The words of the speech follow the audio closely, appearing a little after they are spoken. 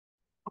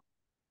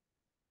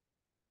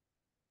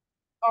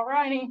All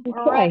righty,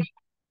 we're Okay. ready.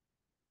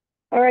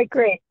 All right,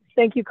 great.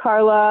 Thank you,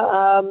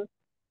 Carla.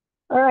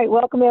 All right,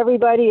 welcome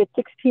everybody at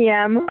 6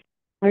 p.m.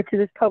 to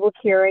this public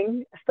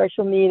hearing, a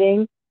special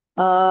meeting.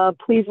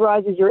 Please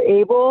rise as you're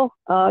able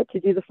to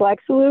do the flag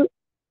salute.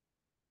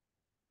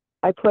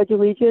 I pledge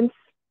allegiance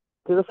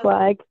to the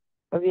flag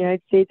of the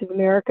United States of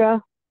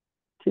America,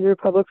 to the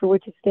republic for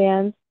which it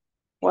stands,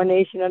 one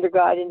nation under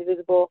God,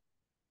 indivisible.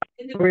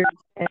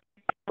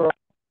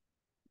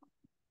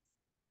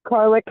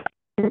 Carla,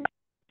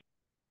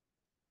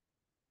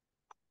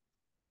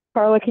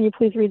 can you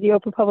please read the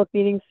open public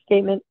meeting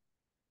statement?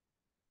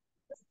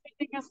 This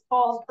meeting is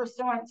called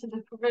pursuant to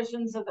the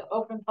provisions of the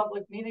Open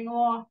Public Meeting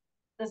Law.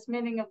 This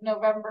meeting of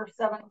November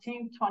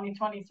 17th,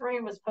 2023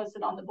 was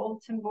posted on the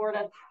bulletin board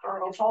at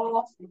Borough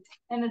Hall.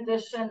 In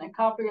addition, a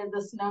copy of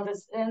this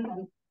notice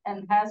and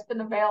has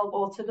been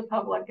available to the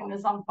public and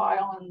is on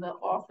file in the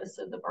office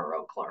of the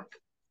Borough Clerk.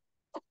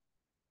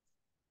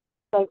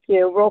 Thank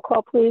you. Roll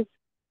call, please.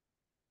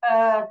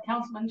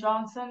 Councilman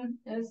Johnson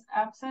is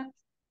absent.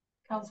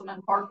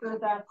 Councilman Parker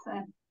is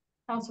absent.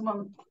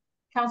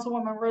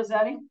 Councilwoman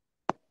Rossetti.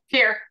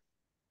 Here.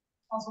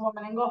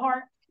 Councilwoman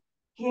Engelhardt.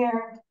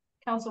 Here.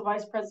 Council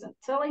Vice President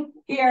Tilly.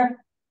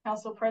 Here.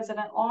 Council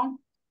President Long.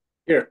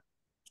 Here.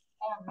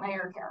 And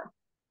Mayor Garrett.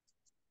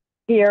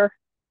 Here.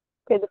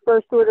 Okay, the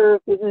first order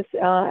of business,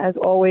 as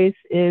always,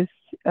 is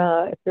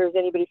if there's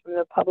anybody from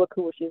the public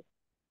who wishes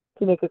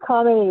to make a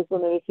comment, it is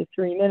limited to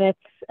 3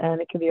 minutes, and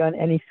it can be on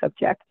any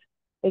subject.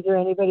 Is there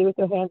anybody with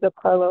their hands up,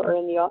 Carla, or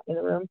in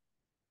the room?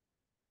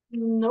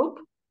 Nope.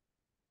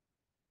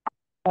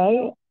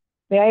 Okay.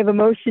 May I have a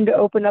motion to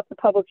open up the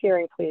public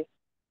hearing, please?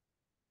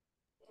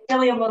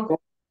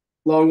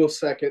 Long will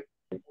second.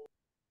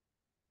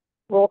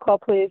 Roll call,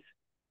 please.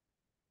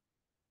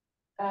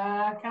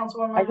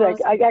 Councilwoman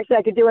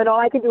I could do it all.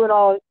 I could do it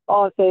all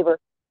in favor.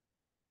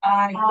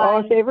 Aye. All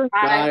in favor?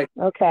 Aye.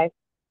 Okay.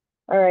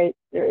 All right.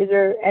 Is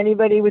there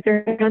anybody with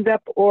their hand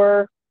up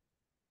or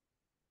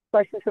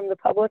questions from the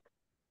public?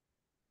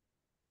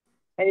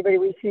 Anybody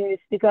wishing to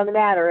speak on the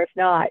matter? If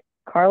not,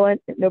 Carla,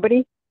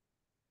 nobody?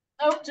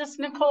 Nope, just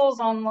Nicole's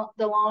on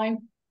the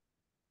line.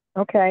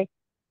 Okay.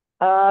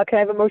 Can I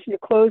have a motion to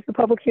close the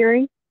public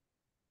hearing?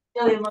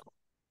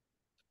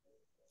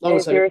 Long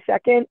Is there a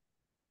second?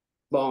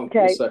 Long.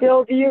 Okay.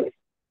 Bill,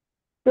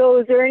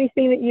 is there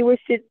anything that you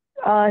wish to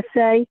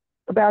say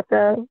about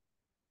the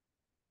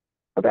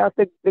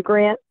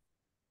grant?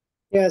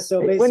 Yeah,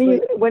 so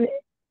basically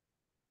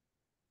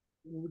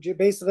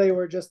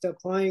we're just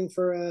applying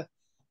for a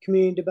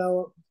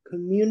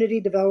community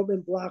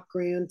development block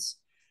grant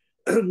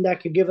that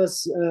could give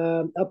us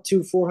up to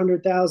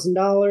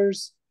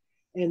 $400,000,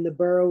 and the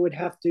borough would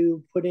have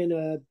to put in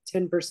a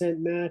 10%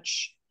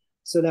 match,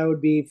 so that would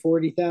be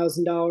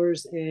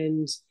 $40,000.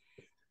 And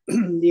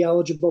the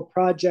eligible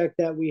project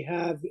that we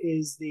have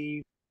is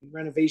the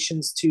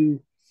renovations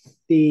to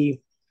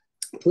the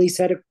police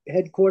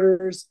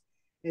headquarters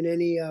and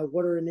any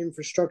water and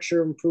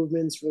infrastructure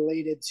improvements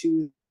related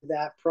to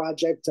that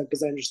project,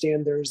 because I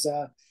understand there's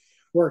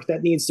work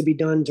that needs to be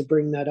done to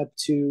bring that up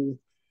to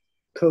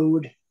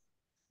code.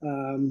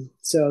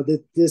 So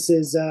this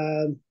is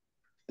the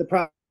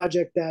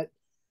project that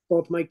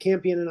both Mike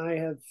Campion and I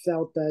have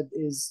felt that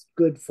is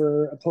good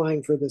for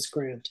applying for this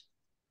grant.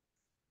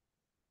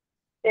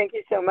 Thank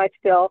you so much,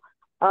 Bill.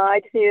 I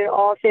just need an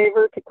all in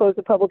favor to close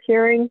the public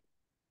hearing.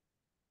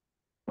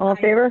 All in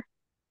favor?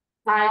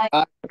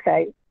 Aye.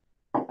 Okay.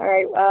 All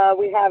right.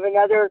 We have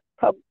another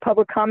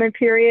public comment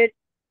period.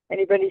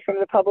 Anybody from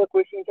the public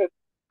wishing to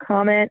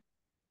comment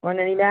on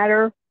any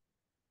matter?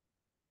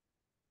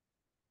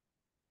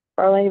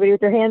 Or anybody with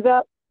their hands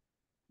up?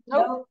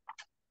 Nope.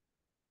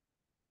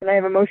 Can I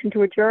have a motion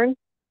to adjourn?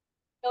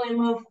 Billy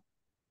move.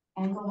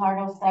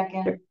 Engelhardt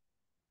second.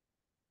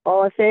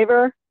 All in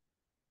favor?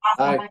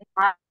 Aye.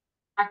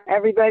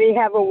 Everybody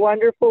have a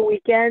wonderful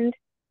weekend.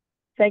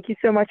 Thank you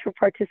so much for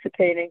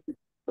participating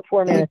for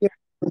 4 minutes.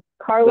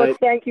 Carlos,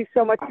 thank you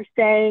so much for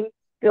staying.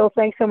 Bill,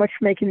 thanks so much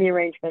for making the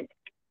arrangement.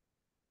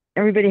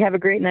 Everybody have a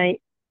great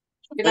night.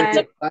 Good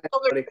night. Bye,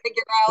 everybody.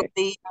 Figure out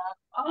the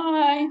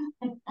Bye.